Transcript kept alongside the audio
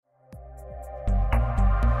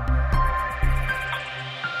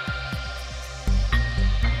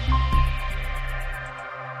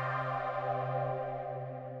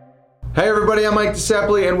Hey everybody, I'm Mike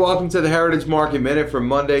DeCepoli and welcome to the Heritage Market Minute for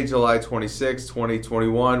Monday, July 26,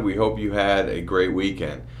 2021. We hope you had a great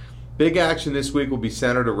weekend. Big action this week will be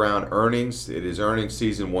centered around earnings. It is earnings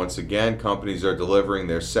season once again. Companies are delivering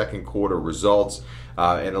their second quarter results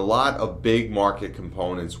and a lot of big market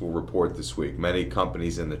components will report this week. Many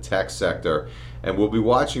companies in the tech sector, and we'll be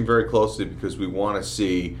watching very closely because we want to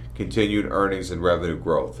see continued earnings and revenue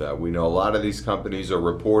growth. We know a lot of these companies are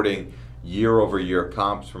reporting year-over-year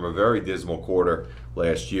comps from a very dismal quarter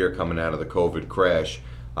last year coming out of the COVID crash.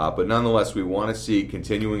 But nonetheless, we want to see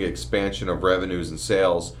continuing expansion of revenues and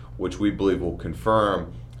sales, which we believe will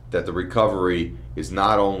confirm that the recovery is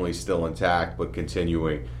not only still intact, but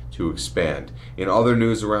continuing to expand. In other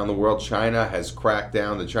news around the world, China has cracked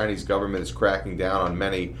down. The Chinese government is cracking down on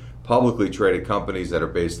many publicly traded companies that are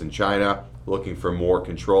based in China, looking for more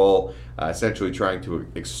control, essentially trying to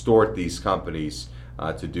extort these companies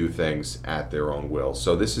to do things at their own will.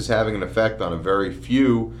 So this is having an effect on a very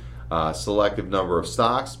few selective number of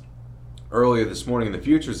stocks. Earlier this morning in the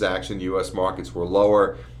futures action, U.S. markets were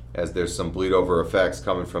lower as there's some bleed over effects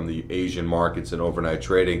coming from the Asian markets and overnight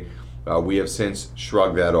trading. We have since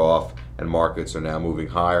shrugged that off and markets are now moving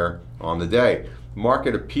higher on the day. The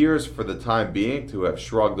market appears for the time being to have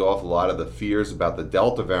shrugged off a lot of the fears about the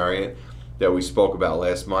Delta variant that we spoke about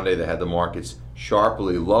last Monday that had the markets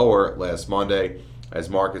sharply lower last Monday, as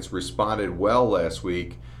markets responded well last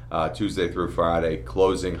week, Tuesday through Friday,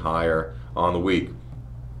 closing higher on the week.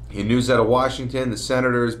 In news out of Washington, the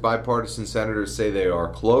senators, bipartisan senators, say they are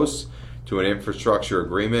close to an infrastructure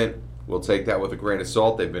agreement. We'll take that with a grain of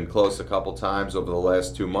salt. They've been close a couple times over the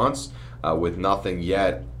last 2 months with nothing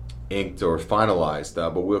yet inked or finalized.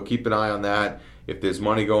 But we'll keep an eye on that. If there's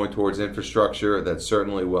money going towards infrastructure, that's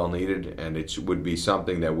certainly well needed, and it would be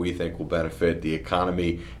something that we think will benefit the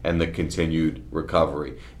economy and the continued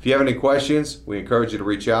recovery. If you have any questions, we encourage you to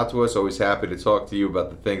reach out to us. Always happy to talk to you about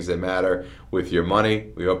the things that matter with your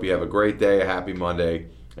money. We hope you have a great day, a happy Monday,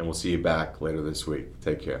 and we'll see you back later this week.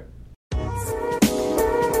 Take care.